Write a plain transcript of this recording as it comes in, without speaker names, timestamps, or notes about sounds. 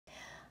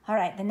All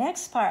right, the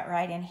next part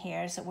right in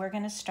here is that we're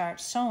going to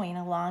start sewing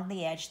along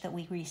the edge that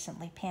we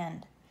recently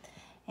pinned.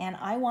 And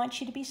I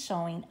want you to be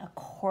sewing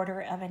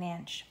 1/4 of an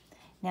inch.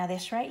 Now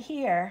this right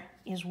here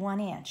is 1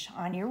 inch.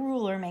 On your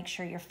ruler, make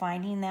sure you're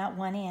finding that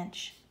 1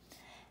 inch.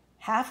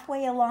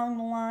 Halfway along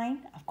the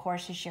line, of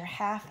course, is your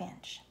 1/2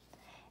 inch.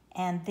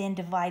 And then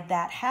divide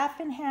that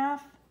half in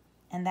half,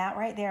 and that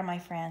right there, my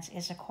friends,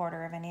 is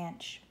 1/4 of an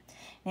inch.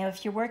 Now,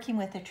 if you're working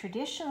with a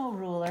traditional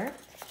ruler,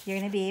 you're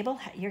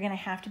going to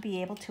have to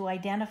be able to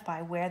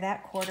identify where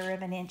that 1/4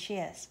 of an inch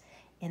is.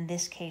 In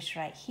this case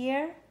right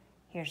here,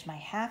 here's my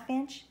 1/2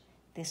 inch.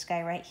 This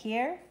guy right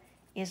here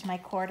is my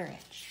 1/4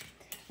 inch.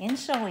 In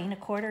sewing,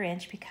 1/4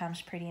 inch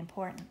becomes pretty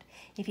important.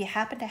 If you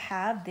happen to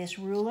have this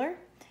ruler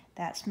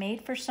that's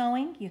made for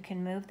sewing, you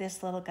can move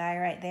this little guy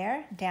right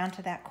there down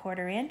to that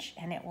 1/4 inch,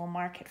 and it will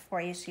mark it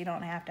for you so you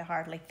don't have to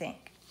hardly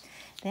think.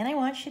 Then I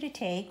want you to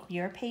take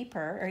your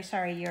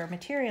your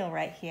material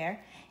right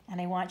here,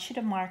 and I want you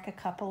to mark a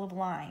couple of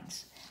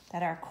lines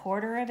that are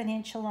 1/4 of an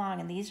inch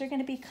long, and these are going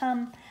to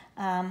become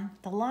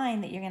the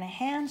line that you're going to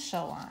hand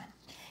sew on.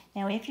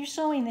 Now, if you're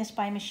sewing this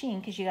by machine,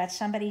 because you got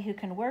somebody who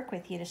can work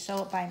with you to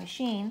sew it by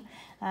machine,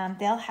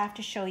 they'll have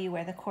to show you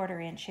where the 1/4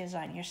 inch is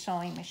on your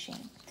sewing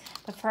machine.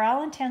 But for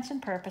all intents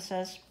and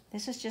purposes,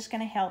 this is just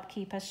going to help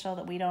keep us so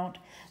that we don't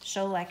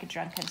sew like a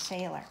drunken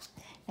sailor.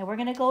 Now we're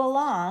going to go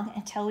along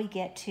until we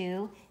get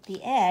to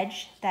the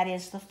edge that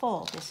is the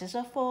fold. This is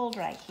a fold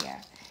right here.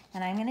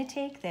 And I'm going to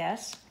take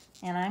this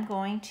and I'm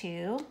going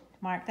to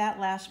mark that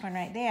last one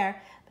right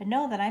there, but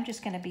know that I'm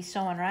just going to be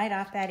sewing right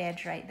off that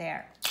edge right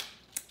there.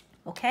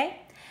 Okay?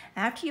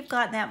 After you've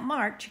got that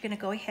marked, you're going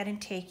to go ahead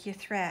and take your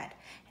thread.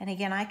 And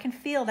again, I can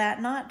feel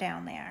that knot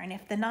down there. And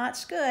if the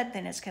knot's good,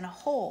 then it's going to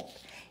hold.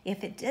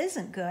 If it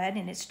isn't good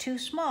and it's too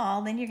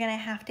small, then you're going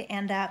to have to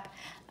end up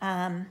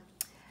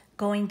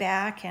going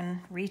back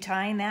and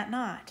retying that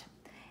knot.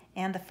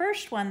 And the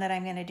first one that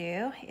I'm going to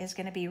do is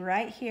going to be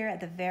right here at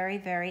the very,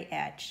 very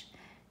edge.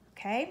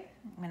 Okay?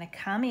 I'm going to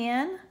come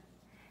in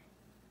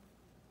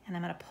and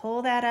I'm going to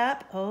pull that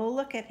up. Oh,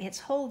 look at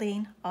it's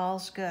holding.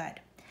 All's good.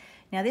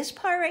 Now this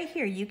part right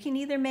here, you can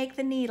either make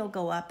the needle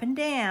go up and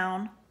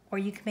down or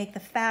you can make the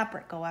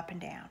fabric go up and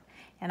down.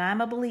 And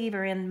I'm a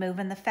believer in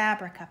moving the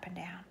fabric up and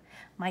down.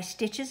 My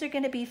stitches are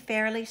going to be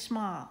fairly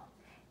small.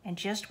 And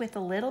just with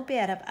a little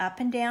bit of up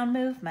and down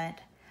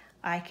movement,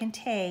 I can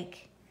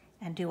take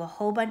and do a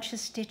whole bunch of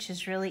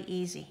stitches really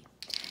easy.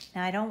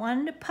 Now I don't want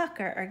them to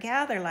pucker or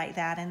gather like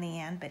that in the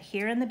end, but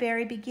here in the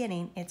very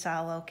beginning, it's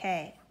all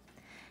okay.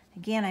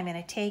 Again, I'm going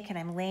to take and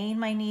I'm laying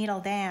my needle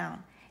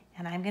down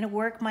and I'm going to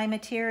work my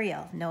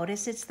material.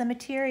 Notice it's the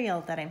material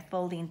that I'm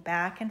folding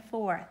back and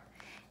forth,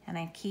 and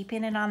I'm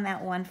keeping it on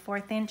that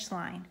 1/4 inch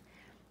line,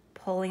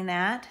 pulling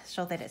that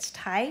so that it's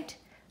tight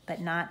but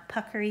not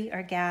puckery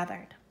or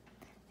gathered.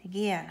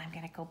 Again, I'm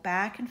going to go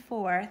back and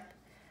forth,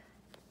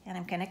 and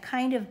I'm going to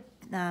kind of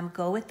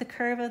go with the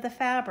curve of the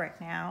fabric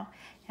now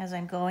as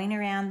I'm going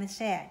around this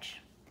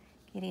edge,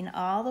 getting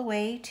all the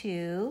way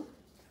to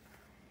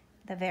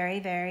the very,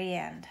 very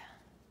end.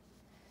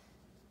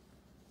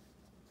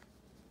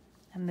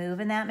 I'm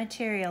moving that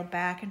material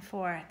back and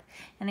forth,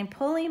 and I'm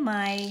pulling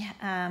my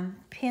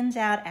pins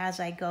out as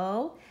I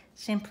go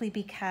simply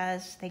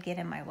because they get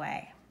in my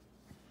way.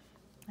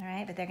 All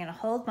right, but they're going to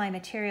hold my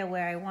material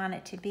where I want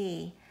it to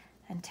be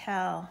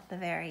until the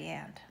very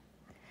end.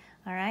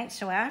 All right,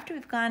 so after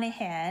we've gone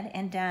ahead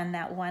and done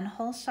that one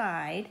whole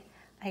side,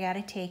 I got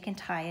to take and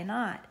tie a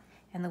knot.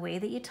 And the way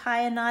that you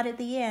tie a knot at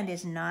the end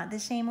is not the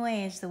same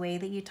way as the way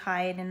that you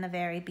tie it in the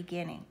very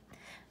beginning.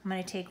 I'm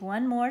going to take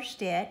one more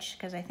stitch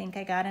because I think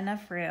I got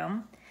enough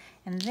room.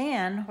 And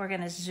then we're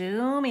going to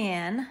zoom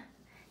in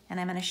and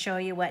I'm going to show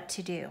you what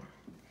to do.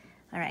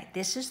 All right,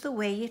 this is the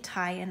way you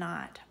tie a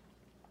knot.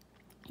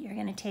 You're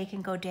going to take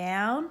and go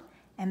down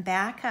and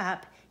back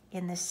up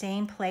in the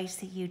same place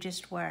that you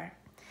just were.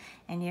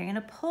 And you're going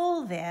to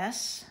pull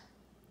this,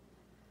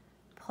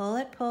 pull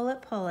it, pull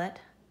it, pull it,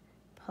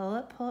 pull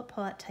it, pull it,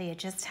 pull it, till you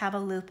just have a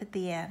loop at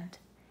the end.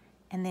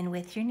 And then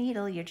with your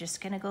needle, you're just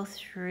going to go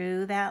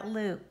through that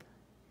loop.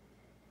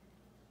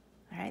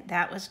 All right,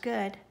 that was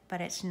good,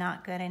 but it's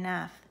not good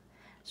enough.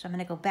 So I'm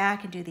going to go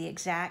back and do the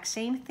exact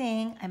same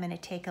thing. I'm going to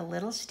take a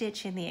little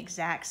stitch in the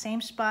exact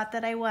same spot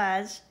that I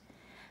was.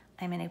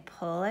 I'm going to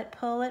pull it,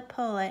 pull it,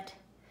 pull it,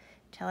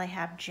 till I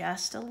have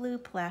just a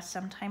loop left.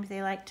 Sometimes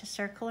they like to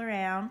circle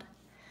around.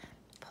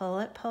 Pull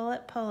it, pull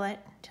it, pull it,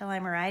 till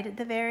I'm right at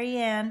the very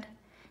end.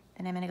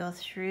 Then I'm going to go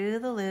through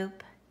the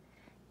loop,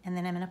 and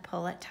then I'm going to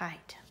pull it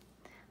tight.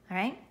 All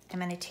right, I'm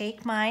going to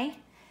take my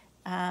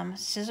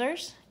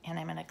scissors, and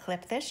I'm going to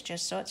clip this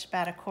just so it's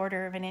about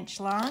 1/4 of an inch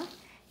long,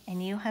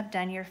 and you have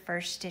done your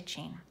first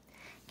stitching.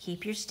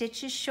 Keep your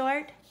stitches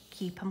short,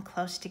 keep them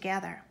close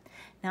together.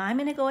 Now I'm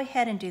going to go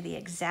ahead and do the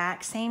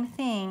exact same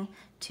thing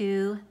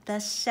to the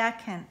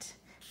second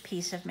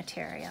piece of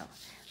material.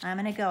 I'm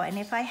going to go, and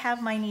if I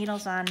have my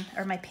needles on,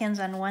 or my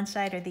pins on one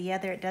side or the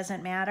other, it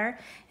doesn't matter.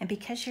 And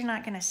because you're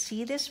not going to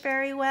see this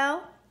very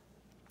well,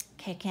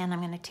 okay, again,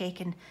 I'm going to take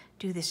and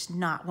do this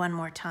knot one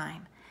more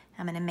time.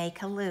 I'm going to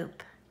make a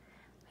loop.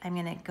 I'm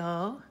gonna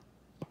go,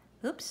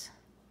 oops,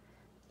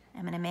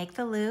 I'm gonna make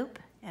the loop,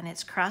 and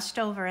it's crossed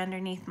over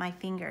underneath my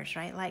fingers,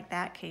 right like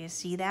that. Can you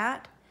see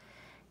that?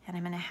 And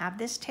I'm gonna have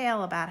this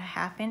tail about a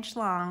 1/2 inch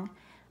long.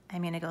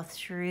 I'm gonna go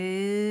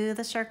through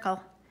the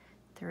circle,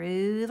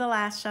 through the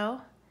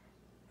lasso,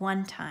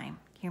 1 time.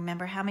 You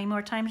remember how many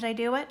more times I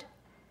do it?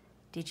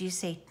 Did you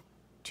say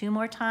 2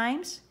 more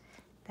times?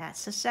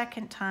 That's the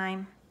 2nd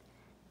time,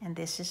 and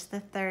this is the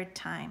 3rd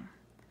time.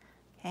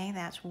 Okay,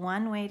 that's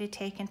one way to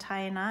take and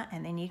tie a knot,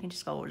 and then you can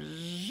just go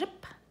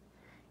zip.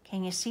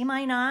 Can you see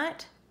my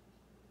knot?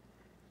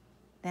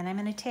 Then I'm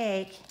gonna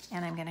take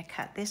and I'm gonna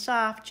cut this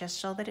off just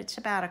so that it's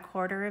about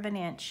 1/4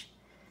 inch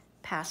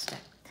past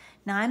it.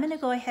 Now I'm gonna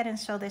go ahead and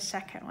sew this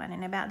second one,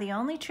 and about the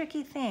only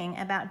tricky thing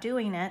about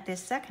doing it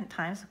this second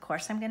time, of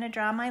course I'm gonna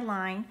draw my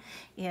line,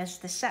 is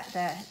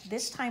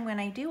this time when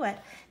I do it,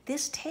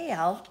 this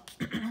tail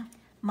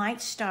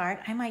might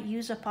start, I might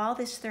use up all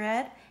this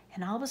thread,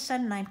 and all of a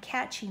sudden I'm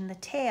catching the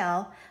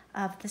tail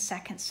of the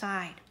second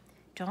side.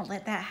 Don't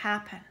let that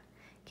happen.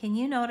 Can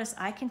you notice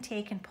I can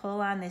take and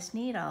pull on this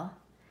needle,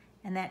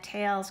 and that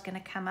tail is gonna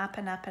come up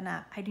and up and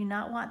up. I do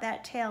not want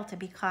that tail to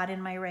be caught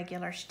in my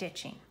regular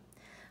stitching.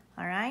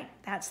 All right,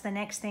 that's the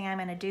next thing I'm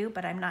gonna do,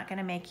 but I'm not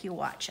gonna make you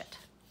watch it.